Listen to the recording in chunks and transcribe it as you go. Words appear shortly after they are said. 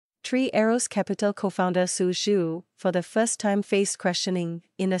Three Arrows Capital co-founder Su Zhu, for the first time faced questioning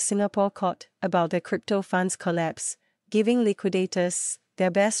in a Singapore court about the crypto fund's collapse, giving liquidators their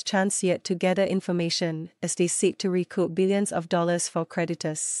best chance yet to gather information as they seek to recoup billions of dollars for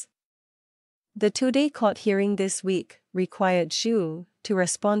creditors. The two-day court hearing this week required Zhu to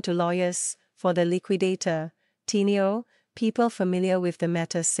respond to lawyers for the liquidator, Teneo, people familiar with the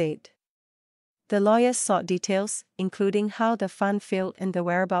matter said. The lawyers sought details, including how the fund failed and the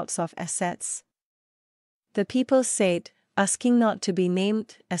whereabouts of assets. The people said, asking not to be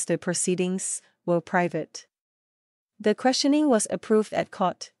named as the proceedings were private. The questioning was approved at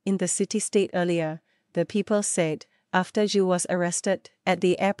court in the city-state earlier, the people said, after Zhu was arrested at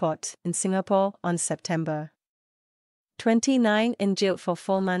the airport in Singapore on September 29 and jailed for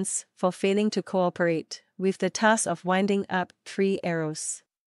 4 months for failing to cooperate with the task of winding up Three Arrows.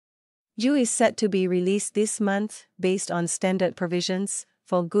 Zhu is set to be released this month based on standard provisions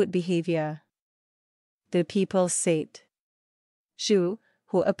for good behavior, the people said. Zhu,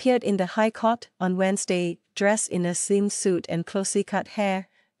 who appeared in the High Court on Wednesday, dressed in a slim suit and closely cut hair,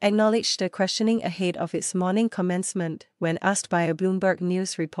 acknowledged the questioning ahead of its morning commencement when asked by a Bloomberg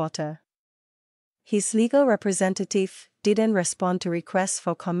News reporter. His legal representative didn't respond to requests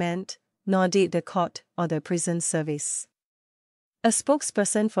for comment, nor did the court or the prison service. A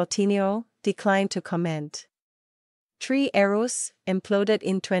spokesperson for Teneo declined to comment. Three Arrows imploded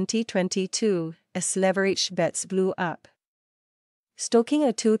in 2022 as leveraged bets blew up, stoking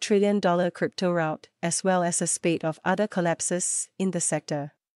a $2 trillion crypto rout as well as a spate of other collapses in the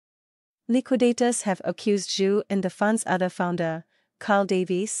sector. Liquidators have accused Zhu and the fund's other founder, Carl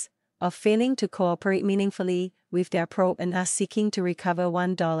Davies, of failing to cooperate meaningfully with their probe and are seeking to recover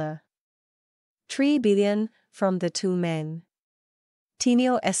 $1.3 billion from the two men.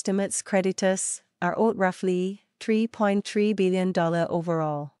 Teneo estimates creditors are owed roughly $3.3 billion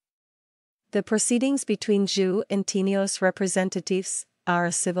overall. The proceedings between Zhu and Teneo's representatives are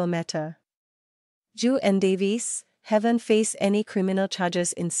a civil matter. Zhu and Davies haven't faced any criminal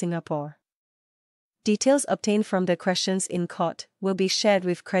charges in Singapore. Details obtained from the questions in court will be shared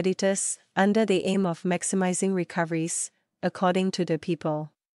with creditors under the aim of maximizing recoveries, according to the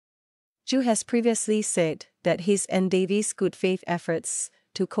people. Zhu has previously said that his and Davies' good faith efforts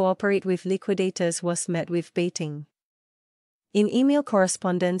to cooperate with liquidators was met with baiting. In email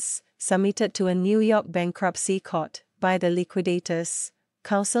correspondence submitted to a New York bankruptcy court by the liquidators,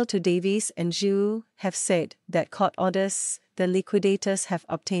 counsel to Davies and Zhu have said that court orders the liquidators have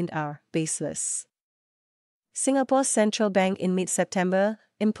obtained are baseless. Singapore's central bank in mid-September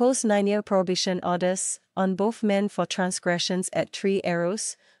imposed 9-year prohibition orders on both men for transgressions at Three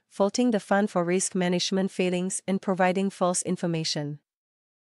Arrows, faulting the fund for risk management failings and providing false information.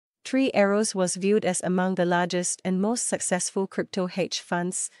 Three Arrows was viewed as among the largest and most successful crypto hedge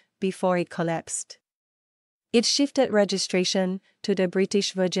funds before it collapsed. It shifted registration to the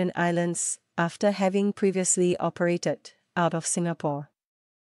British Virgin Islands after having previously operated out of Singapore.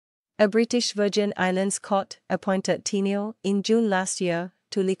 A British Virgin Islands court appointed Teneo in June last year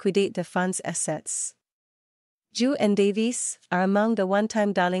to liquidate the fund's assets. Zhu and Davies are among the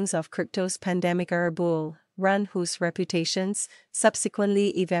one-time darlings of crypto's pandemic-era bull run whose reputations subsequently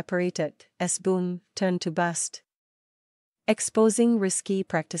evaporated as boom turned to bust, exposing risky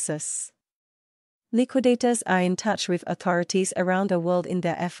practices. Liquidators are in touch with authorities around the world in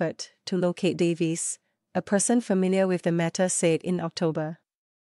their effort to locate Davies, a person familiar with the matter said in October.